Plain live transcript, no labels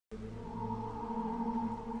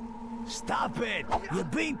Stop it! You're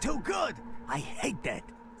being too good! I hate that!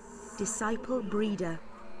 Disciple breeder.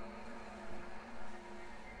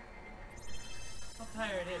 How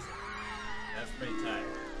tired is it? That's pretty tired.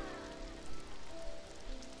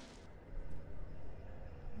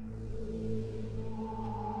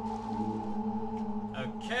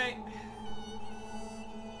 Okay.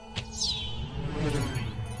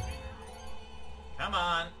 Come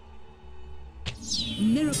on.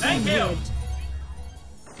 Miracle Thank you. Wood.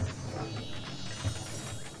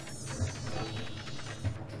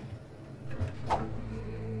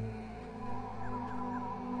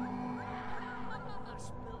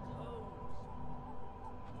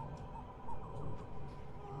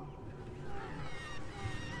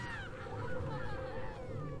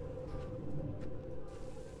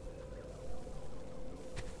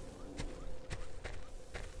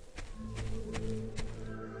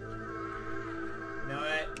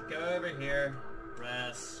 Here,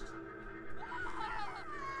 rest.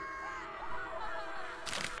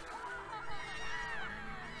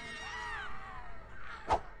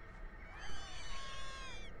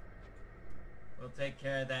 We'll take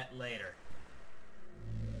care of that later.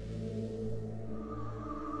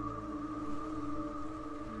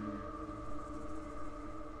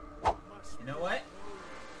 You know what?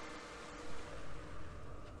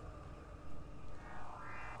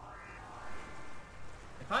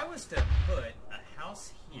 If I was to put a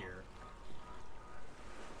house here...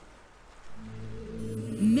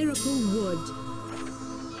 Miracle Wood.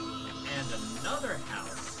 And another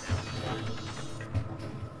house down here.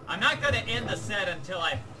 I'm not going to end the set until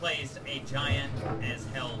I've placed a giant as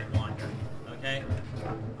hell wander. Okay?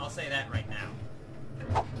 I'll say that right now.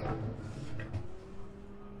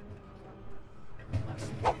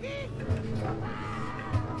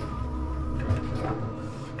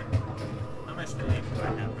 How much belief do I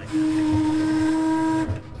have right now?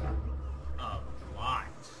 A lot.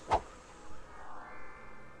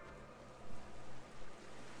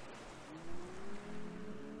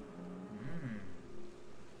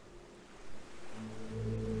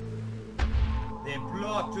 The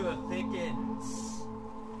plot thickens.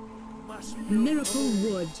 Miracle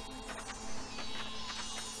Wood.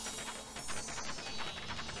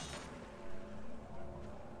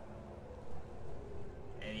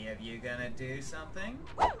 Any of you gonna do something?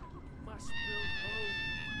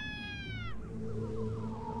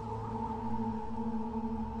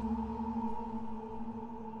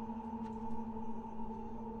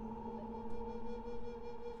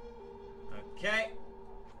 Okay.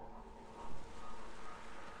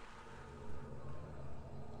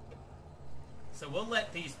 So we'll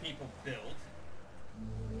let these people build.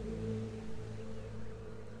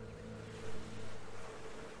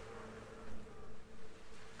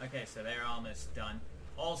 Okay, so they're almost done.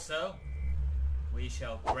 Also, we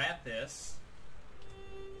shall grab this,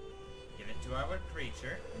 give it to our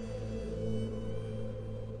creature.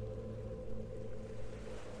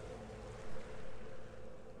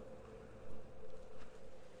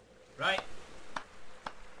 Right.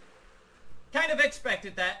 Kind of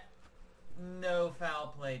expected that. No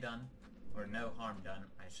foul play done. Or no harm done,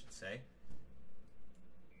 I should say.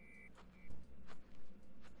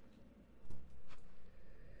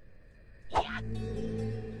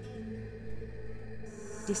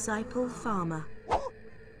 Disciple farmer.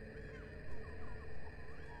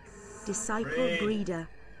 Disciple Breed. breeder.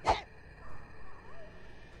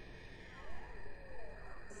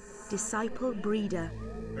 Disciple breeder.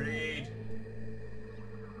 Breed.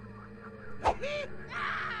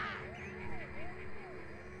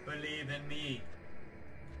 Believe in me.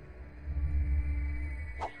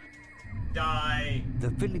 Die. The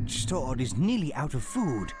village store is nearly out of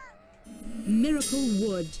food. Miracle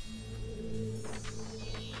Wood.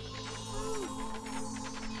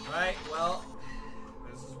 Right, well,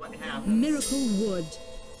 this is what happens. Miracle Wood.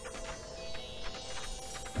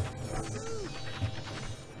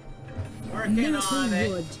 Working Miracle on it.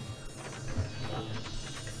 Wood.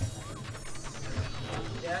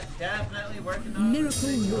 Yeah, definitely working on Miracle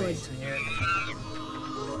the situation here.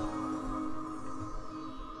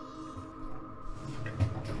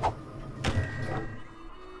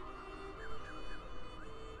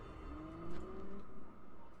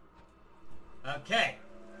 Okay.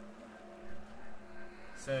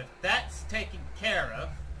 So if that's taken care of,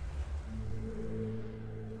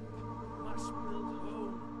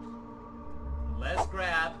 let's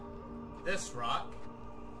grab this rock,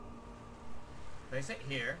 place it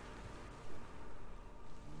here.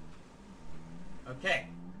 Okay,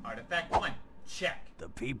 artifact 1, check. The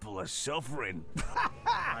people are suffering.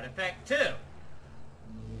 Artifact 2,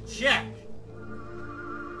 check.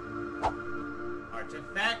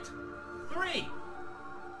 Artifact 3.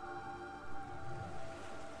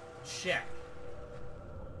 Check.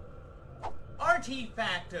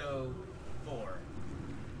 Artifacto 4.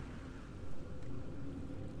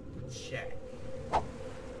 Check.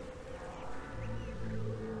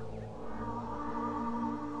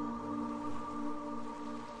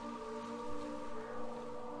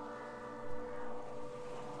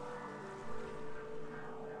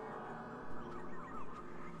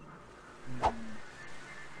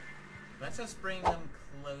 Let's just bring them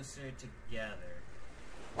closer together.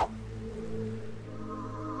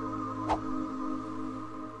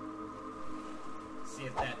 See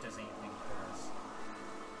if that does anything for us.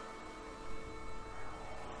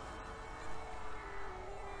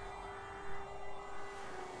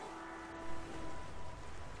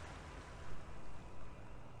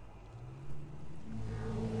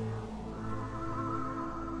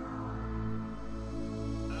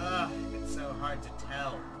 Ugh, it's so hard to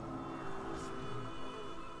tell.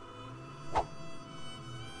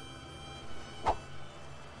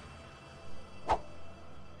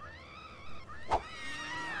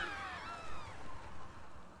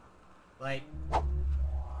 Like,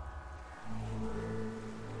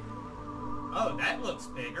 oh, that looks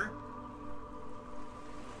bigger.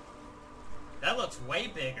 That looks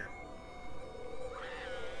way bigger.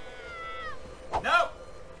 No!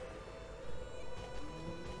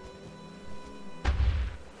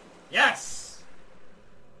 Yes!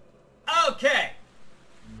 Okay!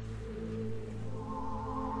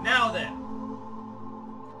 Now then.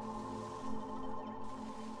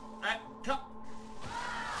 Come.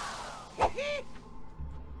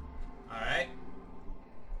 Alright.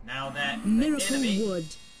 Now that the Miracle enemy Wood.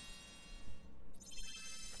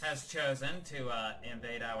 has chosen to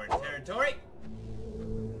invade our territory,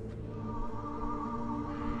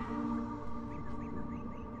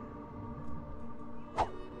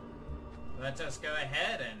 let's just go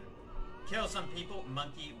ahead and kill some people.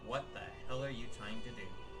 Monkey, what the hell are you trying to do?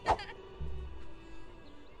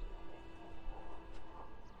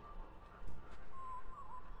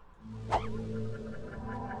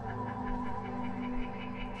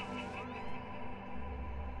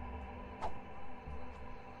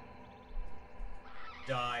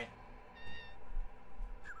 Die.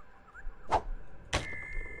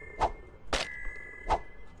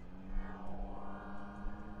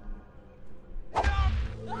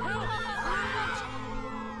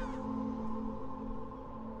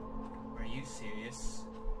 Are you serious?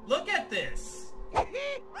 Look at this!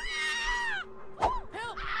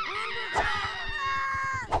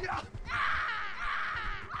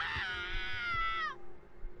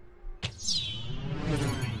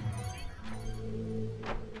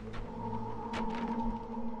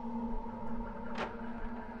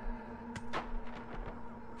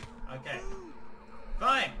 Okay.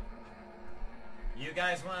 Fine. You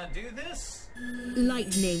guys want to do this?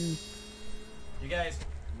 Lightning. You guys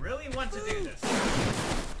really want to do this?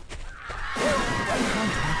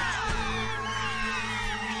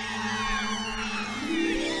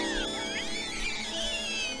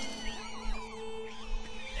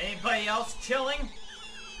 Anybody else chilling?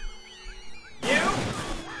 You?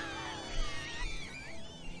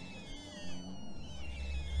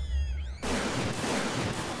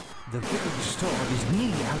 The village store is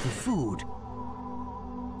nearly out of food.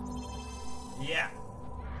 Yeah.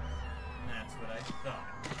 That's what I thought.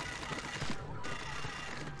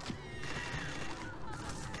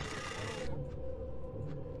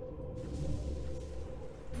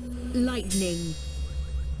 Lightning.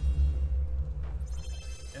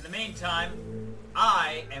 In the meantime,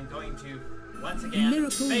 I am going to once again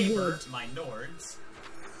Miracle favor Wood. my Nords.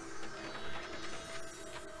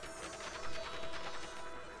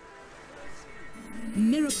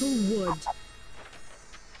 Miracle Wood.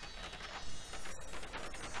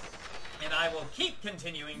 And I will keep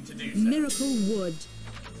continuing to do so. Miracle Wood.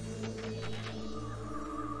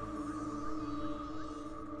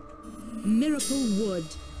 Miracle Wood.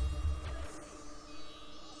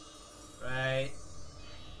 Right.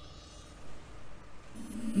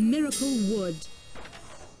 Miracle Wood.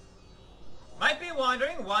 Might be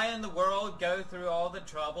wondering why in the world go through all the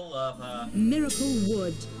trouble of Miracle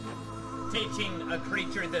Wood. teaching a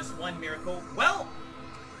creature this one miracle. Well,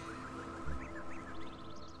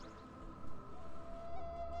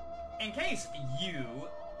 in case you,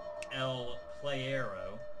 El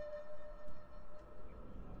Playero,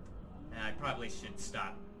 and I probably should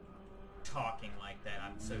stop talking like that.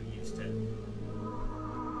 I'm so used to doing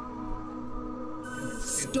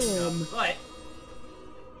stupid Storm. stuff. But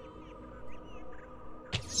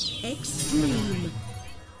Extreme.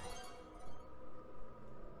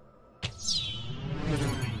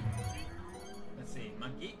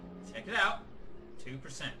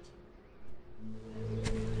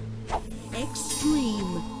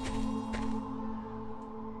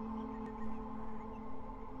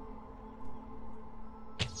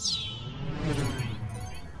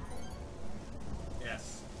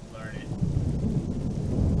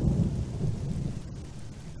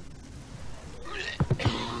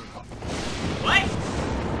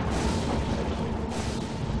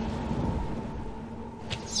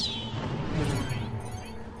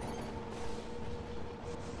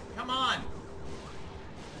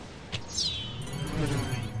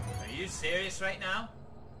 nice right now.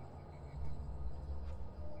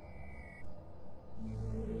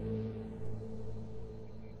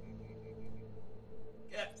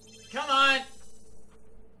 Come on!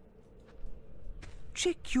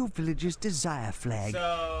 Check your village's desire flag.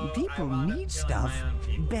 So, People need stuff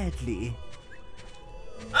badly.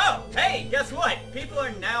 Oh, hey, guess what? People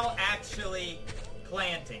are now actually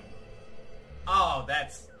planting. Oh,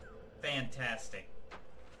 that's fantastic.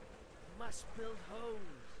 Must build homes.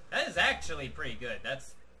 That is actually pretty good.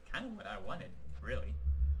 That's kind of what I wanted, really.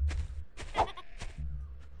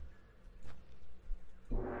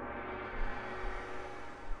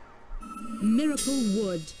 Miracle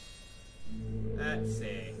wood. Let's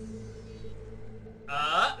see.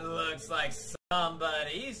 Looks like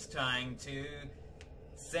somebody's trying to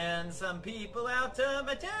send some people out to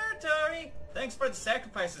my territory. Thanks for the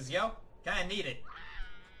sacrifices, yo. Kinda need it.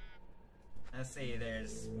 Let's see,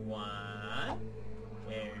 there's 1.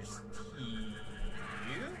 There's 2.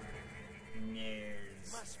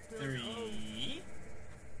 There's 3.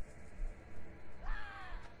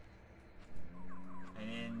 And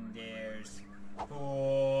then there's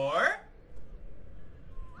 4.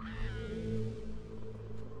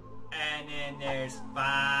 And then there's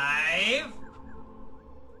 5.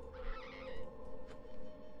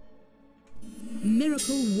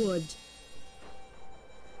 Miracle wood.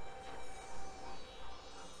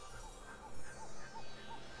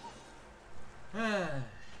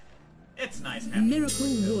 It's nice having Miracle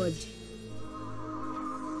wood.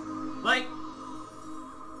 Like,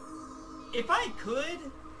 if I could,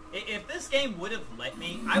 if this game would have let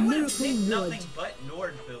me, I would have picked nothing but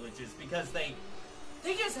Nord villages because they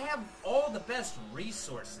just have all the best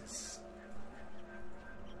resources.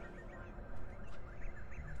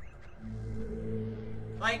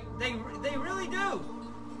 Like, they really do.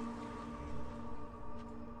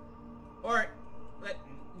 Or,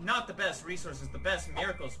 not the best resources, the best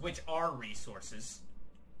miracles, which are resources.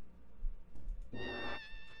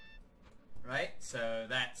 Right? So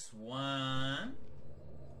that's 1.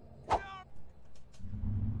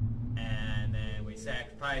 And then we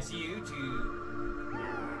sacrifice you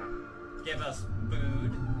to give us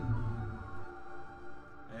food.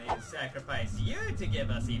 And then sacrifice you to give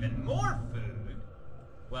us even more food.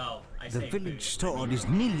 Well, I say the village food, store I mean, is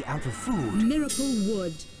nearly out of food. Miracle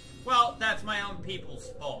wood. well, that's my own people's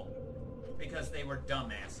fault. Because they were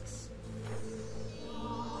dumbasses.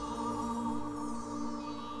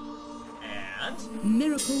 And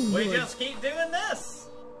Miracle we wood. just keep doing this.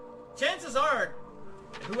 Chances are,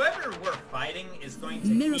 whoever we're fighting is going to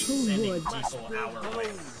Miracle keep sending wood. people our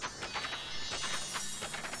way.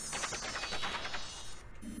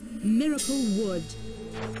 Miracle wood.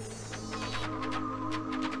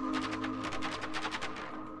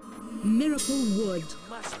 Miracle wood.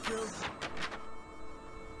 Must build.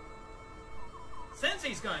 Since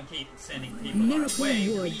he's going to keep sending people Miracle our way,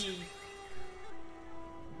 wood. we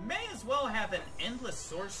may as well have an endless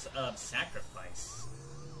source of sacrifice.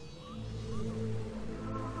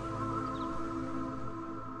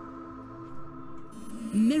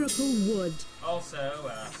 Miracle wood. Also,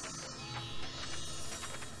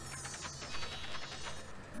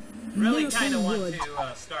 really Miracle kind of want wood.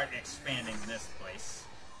 to start expanding this place.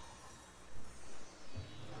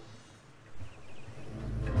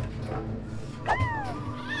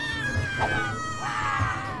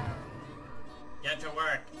 Get to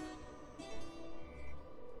work.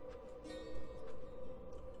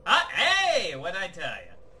 Hey! What'd I tell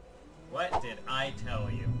you? What did I tell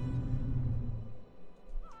you?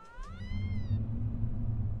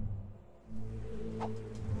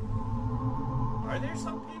 Are there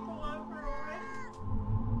some people over already?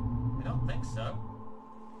 I don't think so.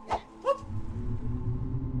 Whoop!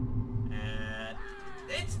 And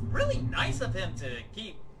it's really nice of him to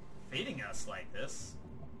keep feeding us like this.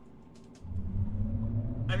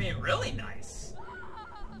 I mean, really nice.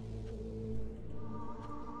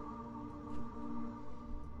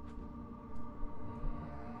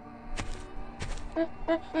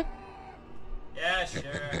 Yeah,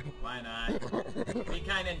 sure. Why not? Be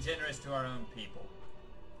kind and generous to our own people.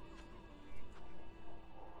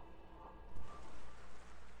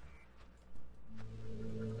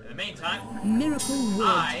 In the meantime, Miracle wood.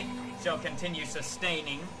 I shall continue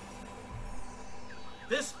sustaining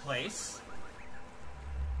this place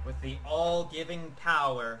with the all-giving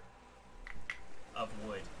power of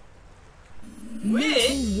wood. Miracle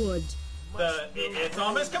Which, wood. it's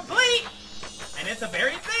almost complete! And it's a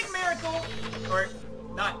very big miracle! Or,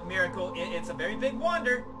 not miracle, it's a very big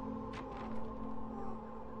wonder.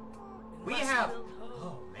 We have,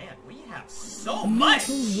 oh man, we have so much!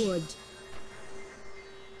 Miracle wood.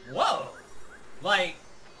 Whoa! Like,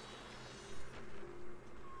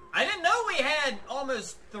 I didn't know we had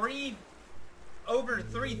almost over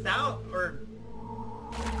 3,000, or...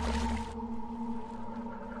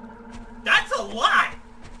 That's a lot!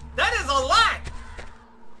 That is a lot!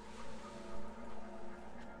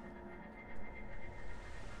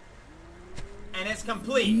 And it's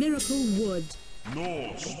complete. Miracle Wood.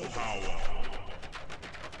 Norse power.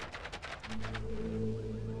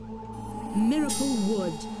 Miracle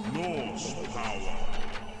Wood. Norse power.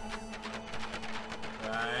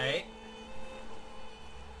 Right.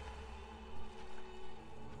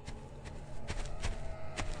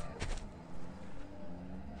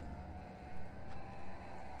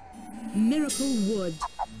 Miracle Wood.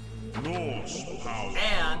 Norse power.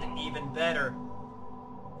 And even better.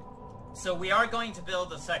 So we are going to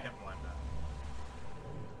build a second one, though.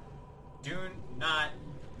 Do not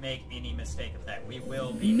make any mistake of that. We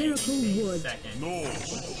will be Miracle making a Wood. second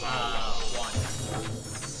Norse one.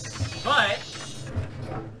 But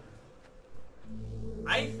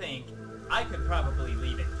I think I could probably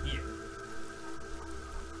leave it here.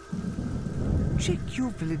 Check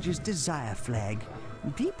your village's desire flag.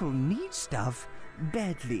 People need stuff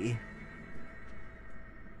badly.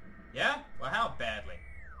 Yeah? Well, how badly?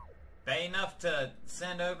 Pay enough to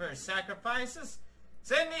send over sacrifices?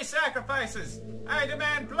 Send me sacrifices! I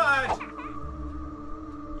demand blood!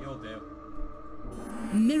 You'll do.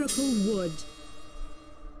 Miracle Wood.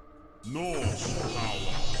 Norse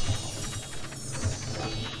power.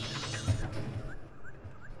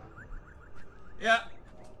 Yeah.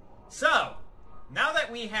 So, now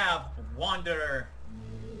that we have Wander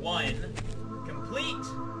 1 complete,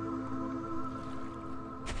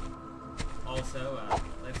 also,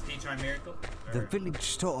 let's teach our miracle. The village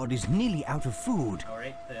store is nearly out of food.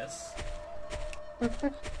 Alright, this.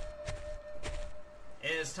 It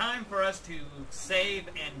is time for us to save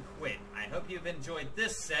and quit. I hope you've enjoyed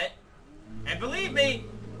this set. And believe me,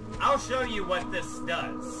 I'll show you what this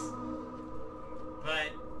does.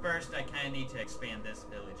 But first, I kind of need to expand this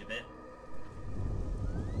village a bit.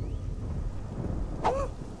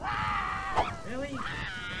 Really?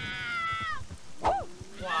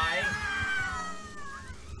 Why?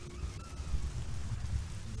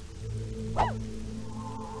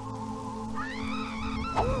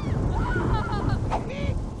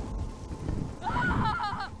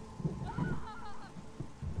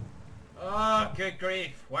 Oh, good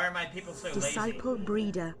grief. Why are my people so lazy? Disciple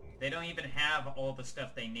breeder. They don't even have all the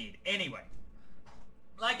stuff they need. Anyway,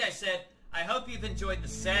 like I said, I hope you've enjoyed the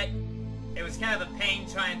set. It was kind of a pain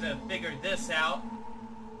trying to figure this out,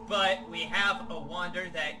 but we have a wander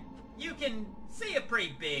that you can see a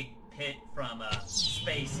pretty big pit from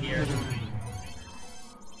space here.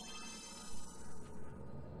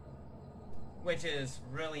 Which is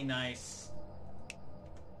really nice.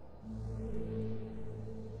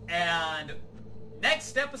 And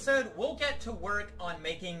next episode, we'll get to work on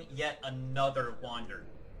making yet another wander.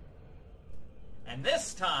 And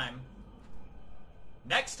this time,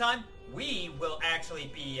 next time, we will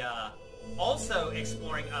actually be also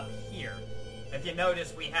exploring up here. If you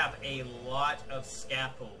notice, we have a lot of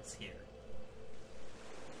scaffolds here.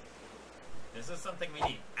 This is something we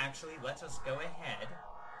need. Actually, let us go ahead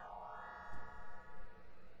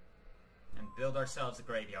and build ourselves a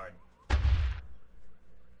graveyard.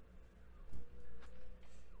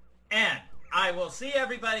 And I will see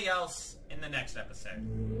everybody else in the next episode.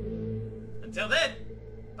 Until then,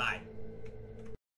 bye.